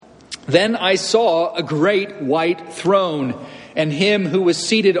Then I saw a great white throne, and him who was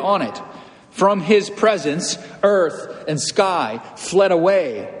seated on it. From his presence, earth and sky fled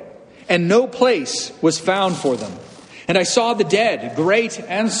away, and no place was found for them. And I saw the dead, great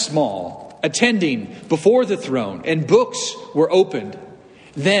and small, attending before the throne, and books were opened.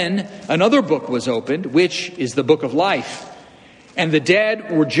 Then another book was opened, which is the book of life. And the dead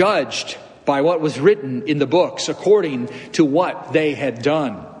were judged by what was written in the books, according to what they had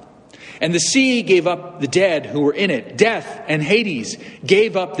done. And the sea gave up the dead who were in it. Death and Hades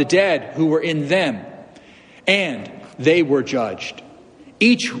gave up the dead who were in them. And they were judged,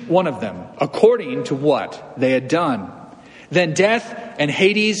 each one of them, according to what they had done. Then death and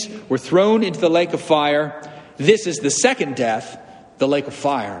Hades were thrown into the lake of fire. This is the second death, the lake of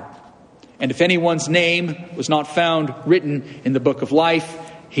fire. And if anyone's name was not found written in the book of life,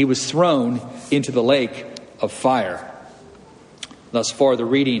 he was thrown into the lake of fire. Thus far, the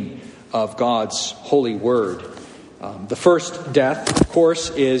reading of God's holy word. The first death, of course,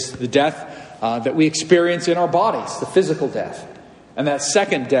 is the death that we experience in our bodies, the physical death. And that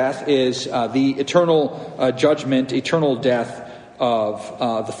second death is the eternal judgment, eternal death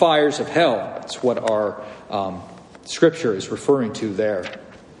of the fires of hell. That's what our scripture is referring to there.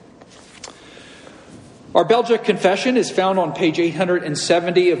 Our Belgic confession is found on page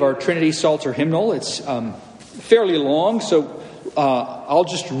 870 of our Trinity Psalter hymnal. It's fairly long, so I'll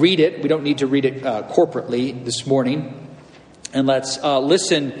just read it. We don't need to read it corporately this morning. And let's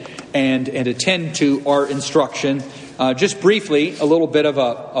listen and attend to our instruction. Just briefly, a little bit of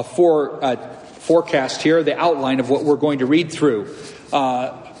a forecast here, the outline of what we're going to read through.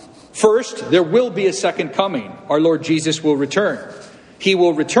 First, there will be a second coming. Our Lord Jesus will return. He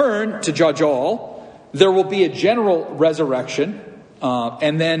will return to judge all. There will be a general resurrection.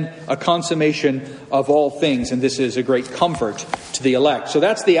 And then a consummation of all things. And this is a great comfort to the elect. So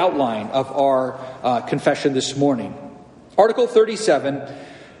that's the outline of our confession this morning. Article 37.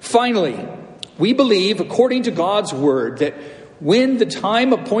 Finally, we believe, according to God's word, that when the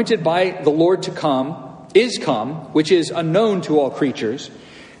time appointed by the Lord to come is come, which is unknown to all creatures,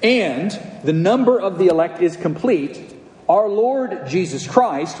 and the number of the elect is complete, our Lord Jesus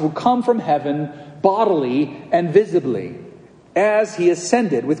Christ will come from heaven bodily and visibly, as he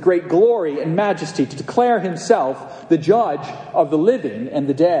ascended with great glory and majesty to declare himself the judge of the living and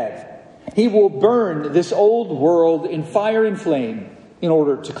the dead. He will burn this old world in fire and flame in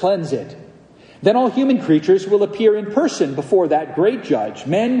order to cleanse it. Then all human creatures will appear in person before that great judge,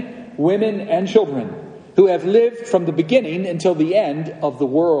 men, women, and children, who have lived from the beginning until the end of the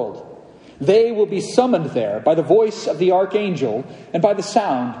world. They will be summoned there by the voice of the archangel and by the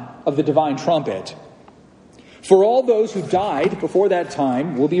sound of the divine trumpet. For all those who died before that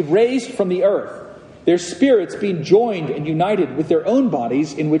time will be raised from the earth, their spirits being joined and united with their own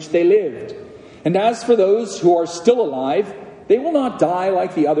bodies in which they lived. And as for those who are still alive, they will not die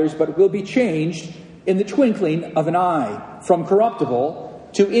like the others, but will be changed in the twinkling of an eye, from corruptible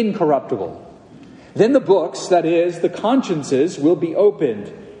to incorruptible. Then the books, that is, the consciences, will be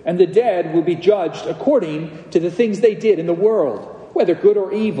opened, and the dead will be judged according to the things they did in the world, whether good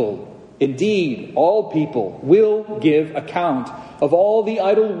or evil. Indeed, all people will give account of all the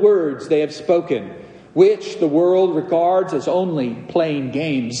idle words they have spoken, which the world regards as only playing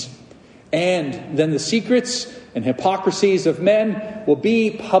games. And then the secrets and hypocrisies of men will be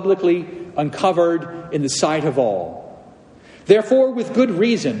publicly uncovered in the sight of all. Therefore, with good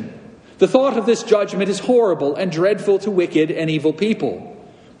reason, the thought of this judgment is horrible and dreadful to wicked and evil people.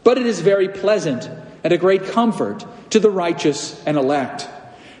 But it is very pleasant and a great comfort to the righteous and elect,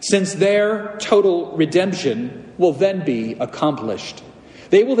 since their total redemption will then be accomplished.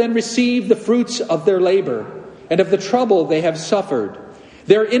 They will then receive the fruits of their labor and of the trouble they have suffered.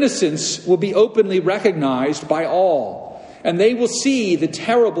 Their innocence will be openly recognized by all, and they will see the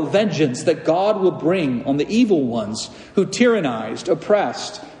terrible vengeance that God will bring on the evil ones who tyrannized,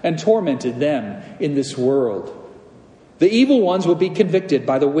 oppressed, and tormented them in this world. The evil ones will be convicted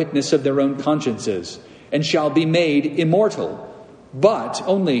by the witness of their own consciences and shall be made immortal, but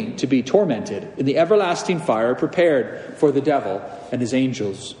only to be tormented in the everlasting fire prepared for the devil and his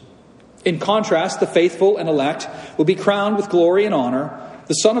angels. In contrast, the faithful and elect will be crowned with glory and honor.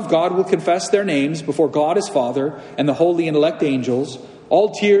 The Son of God will confess their names before God his Father and the holy and elect angels.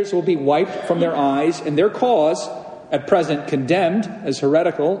 All tears will be wiped from their eyes, and their cause, at present condemned as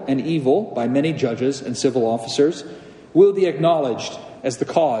heretical and evil by many judges and civil officers, will be acknowledged as the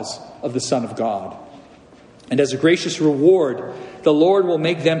cause of the Son of God. And as a gracious reward, the Lord will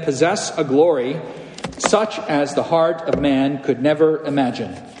make them possess a glory such as the heart of man could never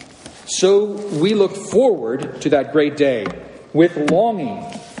imagine. So we look forward to that great day with longing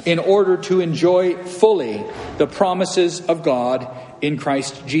in order to enjoy fully the promises of God in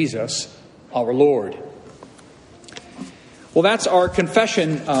Christ Jesus, our Lord. Well, that's our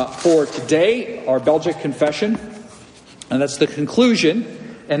confession for today, our Belgic confession. And that's the conclusion.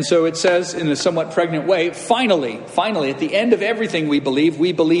 And so it says in a somewhat pregnant way, finally, at the end of everything we believe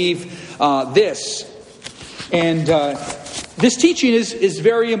this. And this teaching is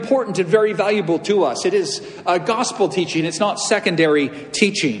very important and very valuable to us. It is a gospel teaching. It's not secondary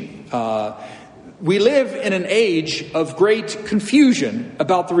teaching. We live in an age of great confusion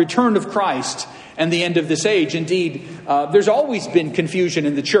about the return of Christ and the end of this age. Indeed, there's always been confusion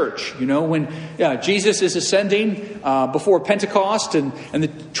in the church. You know, when Jesus is ascending before Pentecost and the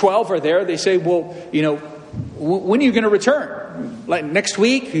 12 are there, they say, well, you know, when are you going to return? Like next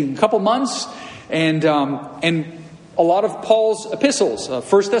week, a couple months? And a lot of Paul's epistles,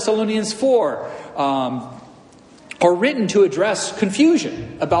 1 Thessalonians 4, are written to address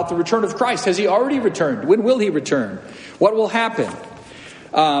confusion about the return of Christ. Has he already returned? When will he return? What will happen?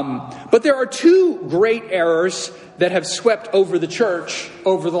 But there are two great errors that have swept over the church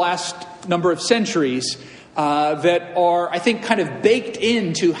over the last number of centuries that are, I think, kind of baked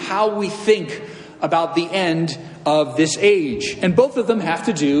into how we think about the end of this age. And both of them have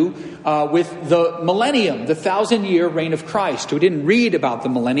to do with the millennium, the 1,000-year reign of Christ. We didn't read about the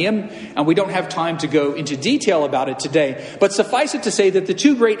millennium, and we don't have time to go into detail about it today. But suffice it to say that the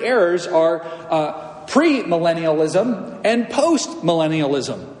two great errors are premillennialism and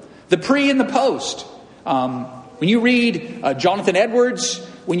postmillennialism. The pre and the post. When you read Jonathan Edwards,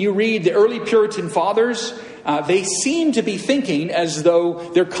 when you read the early Puritan fathers, they seem to be thinking as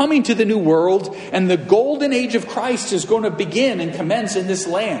though they're coming to the new world and the golden age of Christ is going to begin and commence in this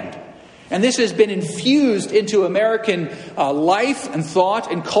land. And this has been infused into American life and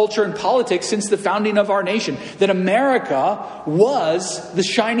thought and culture and politics since the founding of our nation. That America was the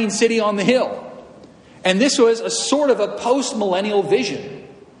shining city on the hill. And this was a sort of a post-millennial vision.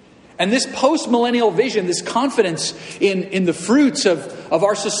 And this post-millennial vision, this confidence in the fruits of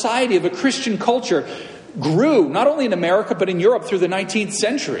our society, of a Christian culture, grew not only in America but in Europe through the 19th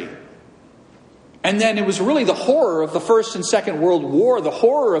century. And then it was really the horror of the First and Second World War, the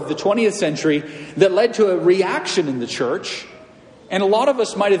horror of the 20th century, that led to a reaction in the church. And a lot of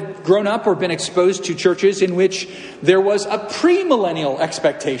us might have grown up or been exposed to churches in which there was a premillennial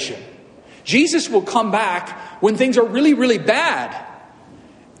expectation. Jesus will come back when things are really, really bad.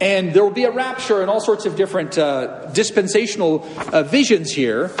 And there will be a rapture and all sorts of different dispensational visions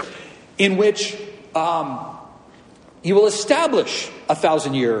here in which he will establish a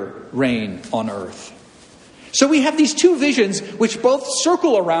 1,000-year reign on earth. So we have these two visions which both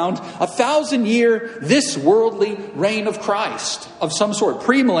circle around a 1,000-year, this worldly reign of Christ of some sort,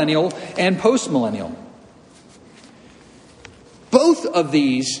 premillennial and postmillennial. Both of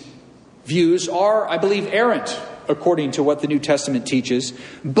these views are, I believe, errant, according to what the New Testament teaches.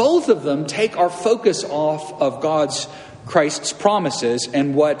 Both of them take our focus off of Christ's promises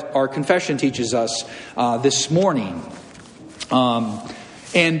and what our confession teaches us this morning.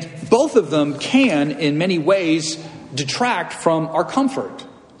 And both of them can, in many ways, detract from our comfort.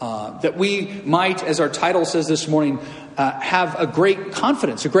 That we might, as our title says this morning, have a great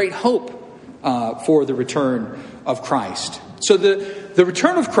confidence, a great hope for the return of Christ. So the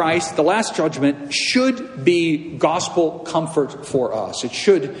return of Christ, the last judgment, should be gospel comfort for us. It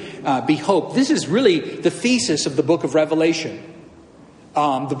should be hope. This is really the thesis of the book of Revelation.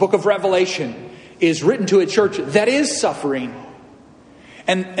 The book of Revelation is written to a church that is suffering.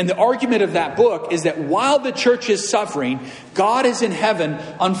 And the argument of that book is that while the church is suffering, God is in heaven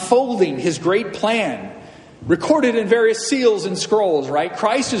unfolding his great plan, recorded in various seals and scrolls, right?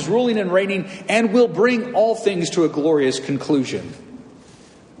 Christ is ruling and reigning and will bring all things to a glorious conclusion.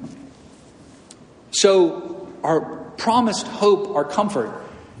 So our promised hope, our comfort,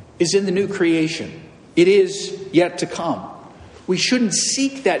 is in the new creation. It is yet to come. We shouldn't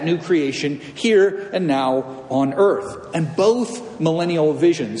seek that new creation here and now on earth. And both millennial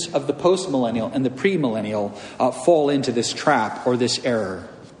visions of the postmillennial and the premillennial fall into this trap or this error.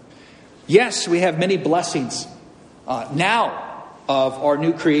 Yes, we have many blessings now of our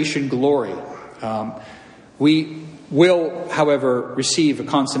new creation glory. We will, however, receive a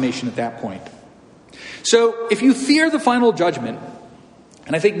consummation at that point. So if you fear the final judgment,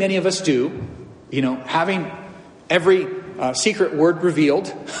 and I think many of us do, having every secret word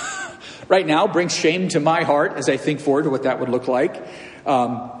revealed right now brings shame to my heart as I think forward to what that would look like.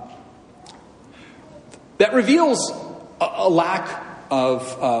 That reveals a lack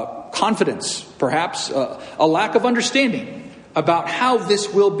of confidence, perhaps a lack of understanding about how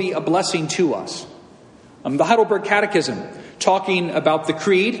this will be a blessing to us. The Heidelberg Catechism talking about the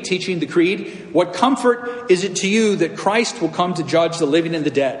creed, teaching the creed. What comfort is it to you that Christ will come to judge the living and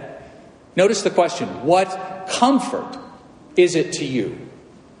the dead? Notice the question. What comfort is it to you?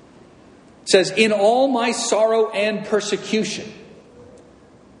 It says, in all my sorrow and persecution.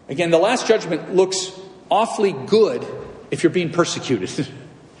 Again, the last judgment looks awfully good if you're being persecuted.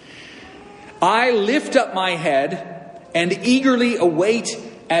 I lift up my head and eagerly await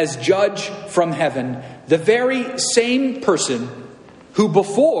as judge from heaven the very same person who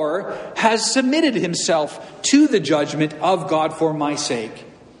before has submitted himself to the judgment of God for my sake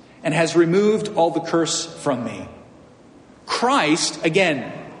and has removed all the curse from me. Christ,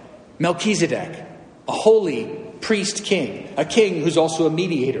 again, Melchizedek, a holy priest king, a king who's also a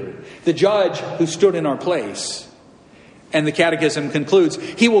mediator, the judge who stood in our place. And the Catechism concludes,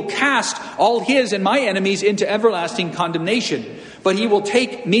 he will cast all his and my enemies into everlasting condemnation, but he will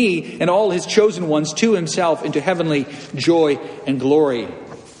take me and all his chosen ones to himself into heavenly joy and glory.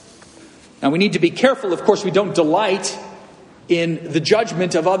 Now we need to be careful, of course, we don't delight in the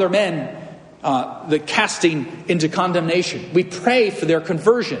judgment of other men, the casting into condemnation. We pray for their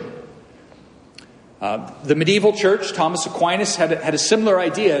conversion. The medieval church, Thomas Aquinas, had a similar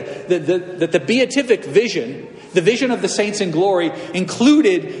idea that the beatific vision, the vision of the saints in glory,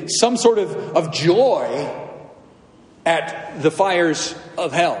 included some sort of joy at the fires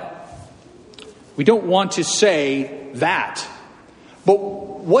of hell. We don't want to say that. But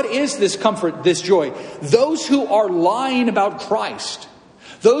what is this comfort, this joy? Those who are lying about Christ,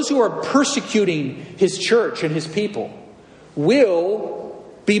 those who are persecuting his church and his people, will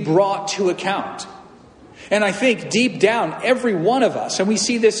be brought to account. And I think deep down, every one of us, and we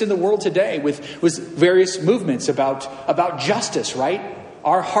see this in the world today with various movements about justice, right?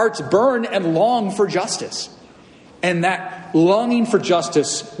 Our hearts burn and long for justice. And that longing for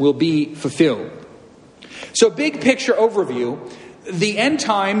justice will be fulfilled. So big picture overview, the end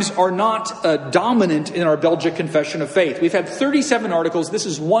times are not dominant in our Belgic Confession of Faith. We've had 37 articles. This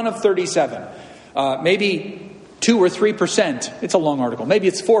is one of 37. Maybe 2 or 3%. It's a long article. Maybe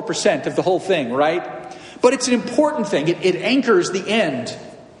it's 4% of the whole thing, right? But it's an important thing. It anchors the end.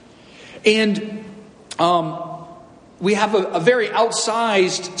 And we have a very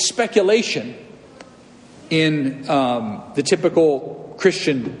outsized speculation in the typical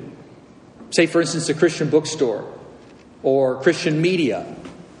Christian, say for instance, a Christian bookstore or Christian media.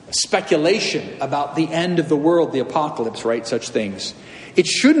 Speculation about the end of the world, the apocalypse, right? Such things. It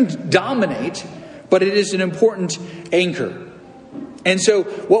shouldn't dominate, but it is an important anchor. And so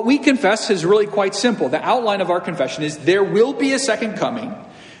what we confess is really quite simple. The outline of our confession is there will be a second coming.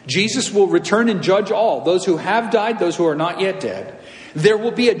 Jesus will return and judge all, those who have died, those who are not yet dead. There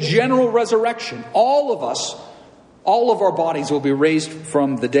will be a general resurrection. All of us, all of our bodies will be raised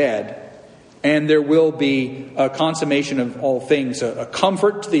from the dead. And there will be a consummation of all things, a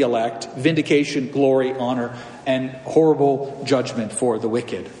comfort to the elect, vindication, glory, honor, and horrible judgment for the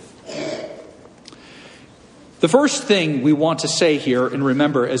wicked. The first thing we want to say here and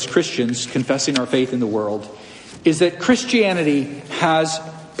remember as Christians confessing our faith in the world is that Christianity has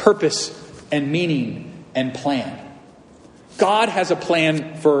purpose and meaning and plan. God has a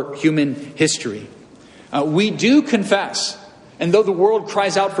plan for human history. We do confess, and though the world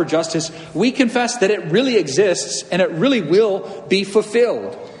cries out for justice, we confess that it really exists and it really will be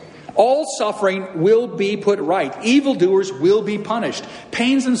fulfilled. All suffering will be put right. Evildoers will be punished.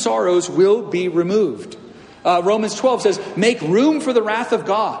 Pains and sorrows will be removed. Romans 12 says, make room for the wrath of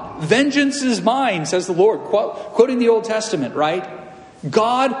God. Vengeance is mine, says the Lord. Quoting the Old Testament, right?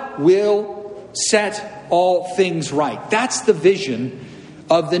 God will set all things right. That's the vision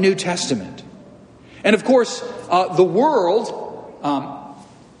of the New Testament. And of course, the world,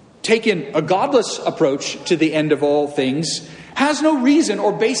 taking a godless approach to the end of all things, has no reason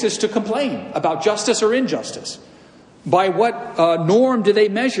or basis to complain about justice or injustice. By what norm do they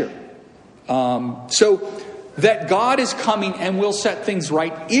measure? So that God is coming and will set things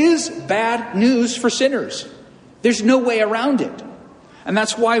right is bad news for sinners. There's no way around it. And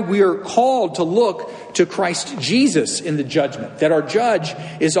that's why we are called to look to Christ Jesus in the judgment, that our judge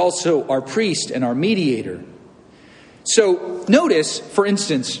is also our priest and our mediator. So notice, for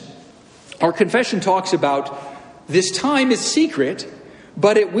instance, our confession talks about this time is secret,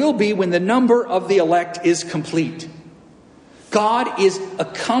 but it will be when the number of the elect is complete. God is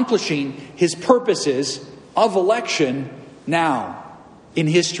accomplishing his purposes of election now in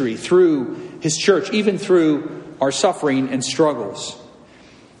history through his church, even through our suffering and struggles.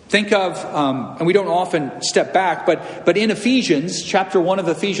 Think of, and we don't often step back, but in Ephesians, chapter 1 of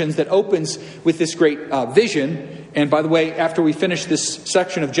Ephesians that opens with this great vision, And by the way, after we finish this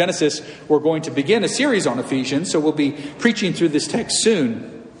section of Genesis, we're going to begin a series on Ephesians, so we'll be preaching through this text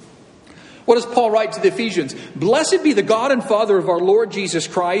soon. What does Paul write to the Ephesians? Blessed be the God and Father of our Lord Jesus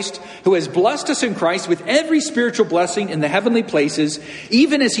Christ, who has blessed us in Christ with every spiritual blessing in the heavenly places,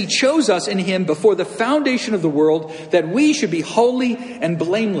 even as he chose us in him before the foundation of the world, that we should be holy and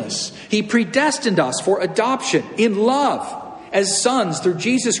blameless. He predestined us for adoption in love as sons through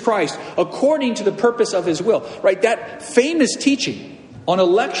Jesus Christ, according to the purpose of his will. Right? That famous teaching on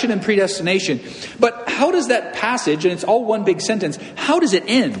election and predestination. But how does that passage, and it's all one big sentence, how does it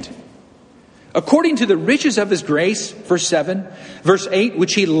end? According to the riches of his grace, verse 7, verse 8,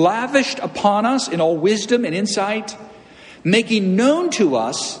 which he lavished upon us in all wisdom and insight, making known to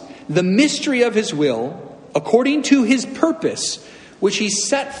us the mystery of his will, according to his purpose, which he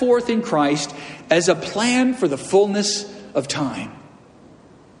set forth in Christ as a plan for the fullness of time.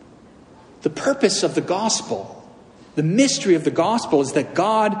 The purpose of the gospel, the mystery of the gospel, is that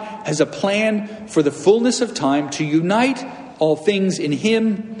God has a plan for the fullness of time to unite all things in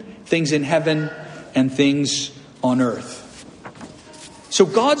him, things in heaven and things on earth. So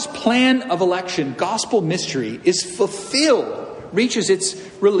God's plan of election, gospel mystery, is fulfilled, reaches its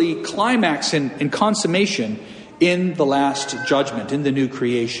really climax and consummation in the last judgment, in the new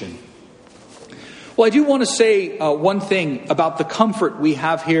creation. Well, I do want to say one thing about the comfort we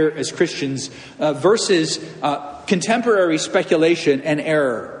have here as Christians versus contemporary speculation and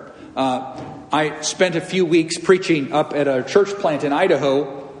error. I spent a few weeks preaching up at a church plant in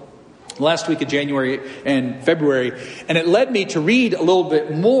Idaho last week of January and February, and it led me to read a little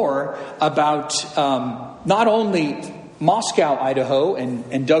bit more about not only Moscow, Idaho,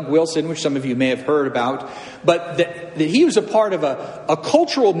 and Doug Wilson, which some of you may have heard about, but that he was a part of a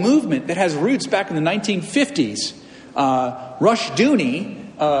cultural movement that has roots back in the 1950s. Rushdoony,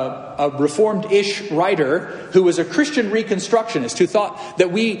 a Reformed-ish writer who was a Christian Reconstructionist who thought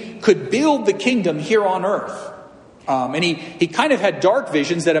that we could build the kingdom here on earth. And he kind of had dark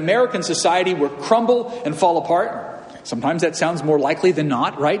visions that American society would crumble and fall apart. Sometimes that sounds more likely than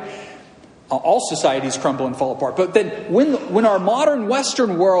not, right? All societies crumble and fall apart. But then when our modern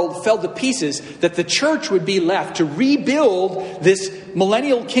Western world fell to pieces, that the church would be left to rebuild this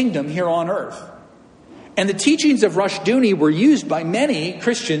millennial kingdom here on earth. And the teachings of Rushdoony were used by many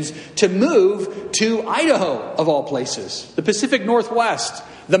Christians to move to Idaho, of all places, the Pacific Northwest,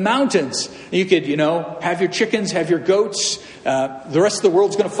 the mountains. You could, have your chickens, have your goats. The rest of the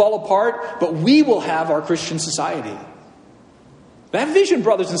world's going to fall apart, but we will have our Christian society. That vision,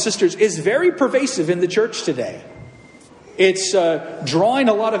 brothers and sisters, is very pervasive in the church today. It's drawing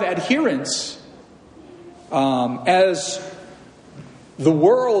a lot of adherents as the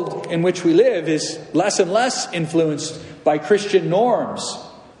world in which we live is less and less influenced by Christian norms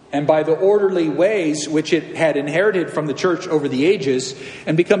and by the orderly ways which it had inherited from the church over the ages,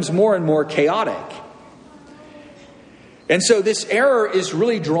 and becomes more and more chaotic. And so this error is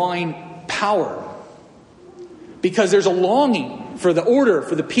really drawing power, because there's a longing for the order,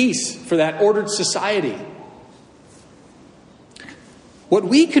 for the peace, for that ordered society. What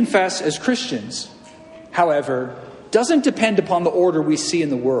we confess as Christians, however, doesn't depend upon the order we see in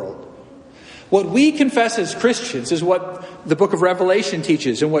the world. What we confess as Christians is what the book of Revelation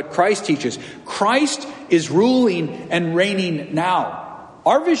teaches and what Christ teaches. Christ is ruling and reigning now.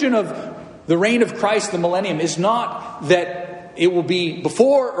 Our vision of the reign of Christ, the millennium, is not that it will be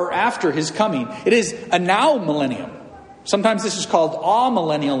before or after his coming. It is a now millennium. Sometimes this is called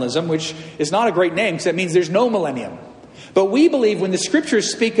amillennialism, which is not a great name because that means there's no millennium. But we believe when the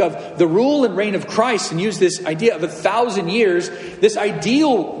scriptures speak of the rule and reign of Christ and use this idea of 1,000 years, this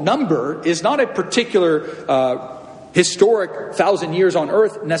ideal number is not a particular historic 1,000 years on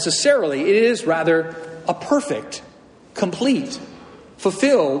earth necessarily. It is rather a perfect, complete,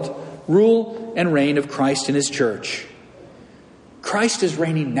 fulfilled rule and reign of Christ in his church. Christ is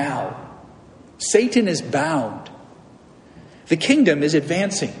reigning now. Satan is bound. The kingdom is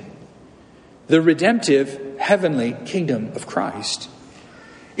advancing. The redemptive heavenly kingdom of Christ.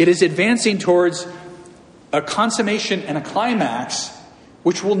 It is advancing towards a consummation and a climax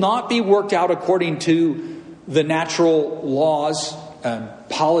which will not be worked out according to the natural laws and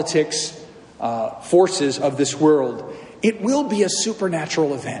politics, forces of this world. It will be a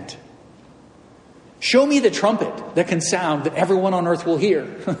supernatural event. Show me the trumpet that can sound that everyone on earth will hear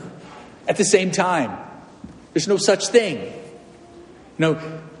at the same time. There's no such thing.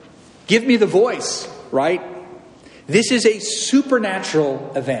 Give me the voice, right? This is a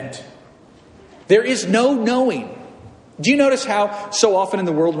supernatural event. There is no knowing. Do you notice how so often in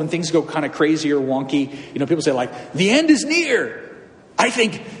the world when things go kind of crazy or wonky, people say the end is near. I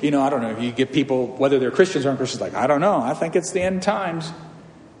think, I don't know, you get people, whether they're Christians or non-Christians, like, I don't know, I think it's the end times.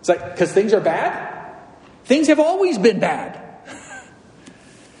 It's like, because things are bad? Things have always been bad.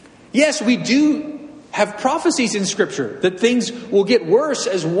 Yes, we do have prophecies in Scripture that things will get worse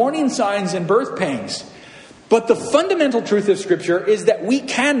as warning signs and birth pangs. But the fundamental truth of Scripture is that we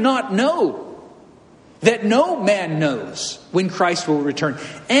cannot know. That no man knows when Christ will return.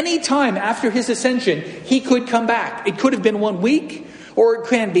 Any time after his ascension, he could come back. It could have been 1 week, or it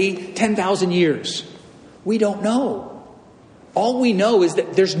can be 10,000 years. We don't know. All we know is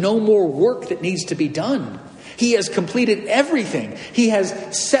that there's no more work that needs to be done. He has completed everything. He has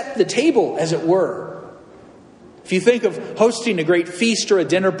set the table, as it were. If you think of hosting a great feast or a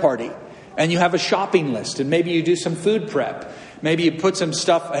dinner party, and you have a shopping list, and maybe you do some food prep, maybe you put some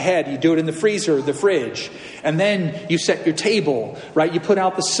stuff ahead, you do it in the freezer or the fridge, and then you set your table, right? You put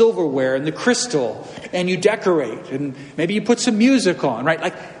out the silverware and the crystal, and you decorate, and maybe you put some music on, right?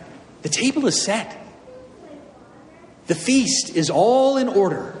 Like, the table is set. The feast is all in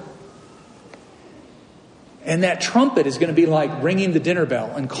order. And that trumpet is going to be like ringing the dinner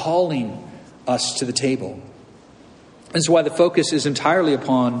bell and calling us to the table. That's why the focus is entirely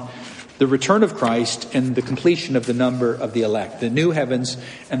upon the return of Christ and the completion of the number of the elect, the new heavens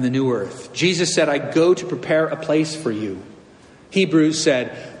and the new earth. Jesus said, I go to prepare a place for you. Hebrews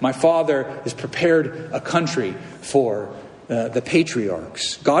said, my Father has prepared a country for the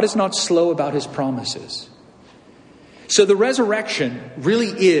patriarchs. God is not slow about his promises. So the resurrection really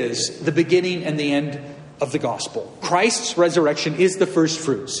is the beginning and the end of the gospel. Christ's resurrection is the first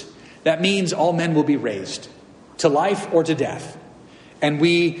fruits. That means all men will be raised to life or to death. And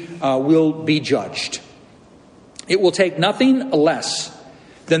we will be judged. It will take nothing less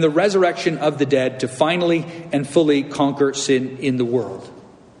than the resurrection of the dead to finally and fully conquer sin in the world.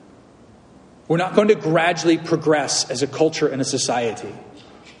 We're not going to gradually progress as a culture and a society.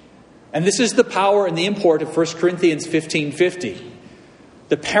 And this is the power and the import of 1 Corinthians 15:50.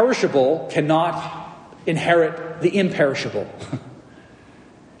 The perishable cannot inherit the imperishable.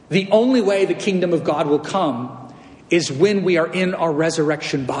 The only way the kingdom of God will come is when we are in our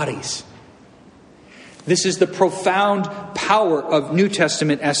resurrection bodies. This is the profound power of New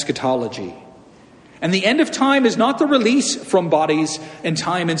Testament eschatology. And the end of time is not the release from bodies in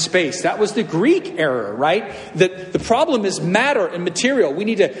time and space. That was the Greek error, right? That the problem is matter and material. We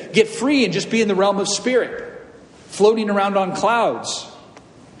need to get free and just be in the realm of spirit, floating around on clouds.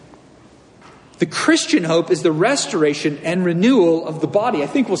 The Christian hope is the restoration and renewal of the body. I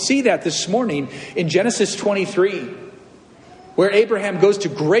think we'll see that this morning in Genesis 23, where Abraham goes to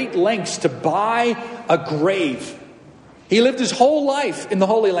great lengths to buy a grave. He lived his whole life in the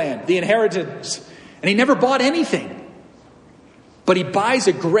Holy Land, the inheritance, and he never bought anything. But he buys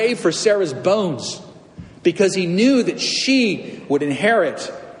a grave for Sarah's bones because he knew that she would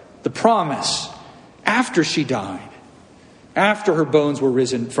inherit the promise after she died, after her bones were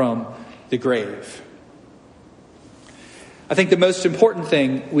risen from the grave. I think the most important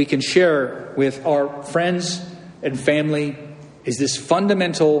thing we can share with our friends and family is this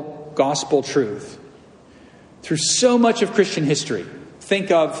fundamental gospel truth. Through so much of Christian history,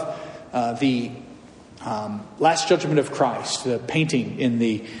 think of the Last Judgment of Christ, the painting in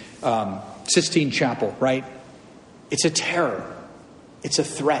the Sistine Chapel, right? It's a terror. It's a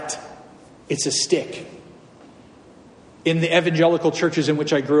threat. It's a stick. In the evangelical churches in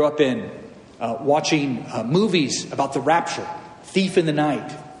which I grew up in, watching movies about the rapture, Thief in the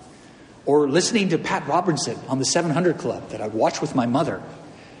Night, or listening to Pat Robertson on the 700 Club that I watched with my mother.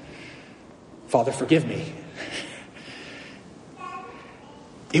 Father, forgive me.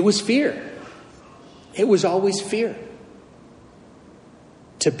 It was fear. It was always fear.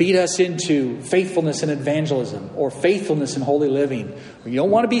 To beat us into faithfulness and evangelism, or faithfulness and holy living. You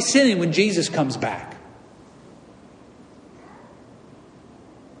don't want to be sinning when Jesus comes back.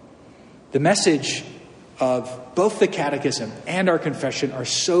 The message of both the Catechism and our confession are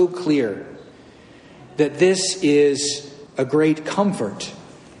so clear that this is a great comfort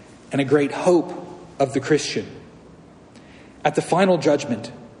and a great hope of the Christian. At the final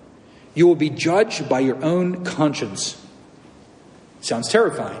judgment, you will be judged by your own conscience. Sounds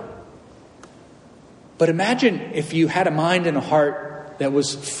terrifying. But imagine if you had a mind and a heart that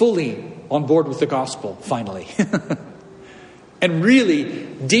was fully on board with the gospel, finally. And really,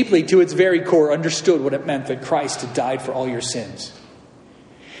 deeply to its very core, understood what it meant that Christ had died for all your sins.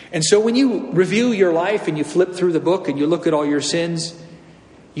 And so when you review your life and you flip through the book and you look at all your sins,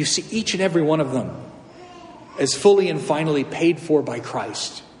 you see each and every one of them as fully and finally paid for by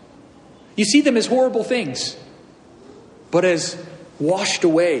Christ. You see them as horrible things, but as washed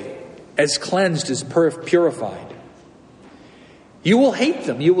away, as cleansed, as purified. You will hate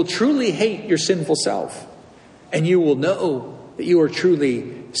them. You will truly hate your sinful self. And you will know that you are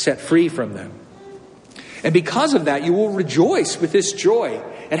truly set free from them. And because of that, you will rejoice with this joy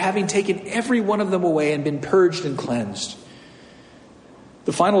at having taken every one of them away and been purged and cleansed.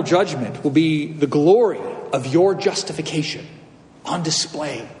 The final judgment will be the glory of your justification on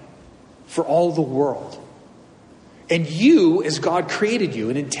display for all the world. And you, as God created you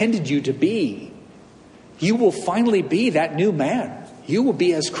and intended you to be, you will finally be that new man. You will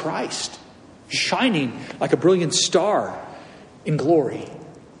be as Christ, shining like a brilliant star in glory.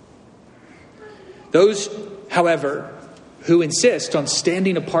 Those, however, who insist on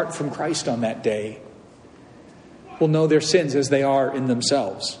standing apart from Christ on that day will know their sins as they are in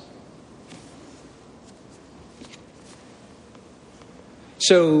themselves.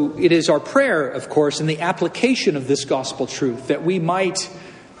 So it is our prayer, of course, in the application of this gospel truth that we might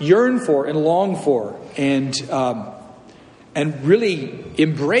yearn for and long for and really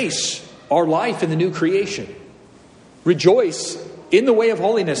embrace our life in the new creation. Rejoice in the way of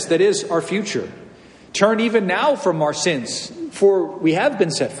holiness that is our future. Turn even now from our sins, for we have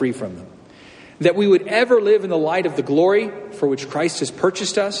been set free from them. That we would ever live in the light of the glory for which Christ has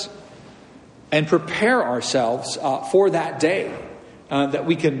purchased us, and prepare ourselves for that day, that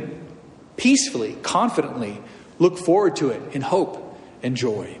we can peacefully, confidently look forward to it in hope and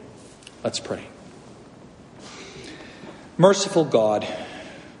joy. Let's pray. Merciful God,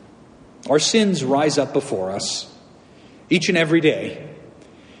 our sins rise up before us each and every day.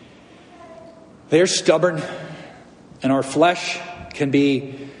 They are stubborn, and our flesh can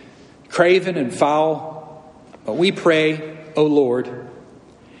be craven and foul. But we pray, O Lord,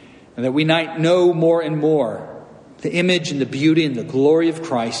 and that we might know more and more the image and the beauty and the glory of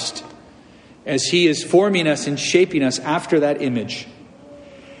Christ as He is forming us and shaping us after that image.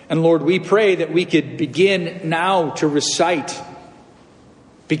 And Lord, we pray that we could begin now to recite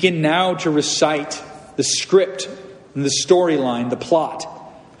the script and the storyline, the plot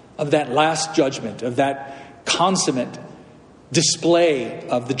of that last judgment, of that consummate display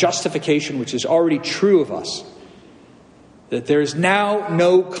of the justification which is already true of us. That there is now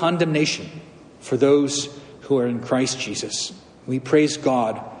no condemnation for those who are in Christ Jesus. We praise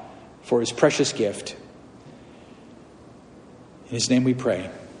God for His precious gift. In His name we pray.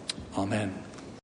 Amen.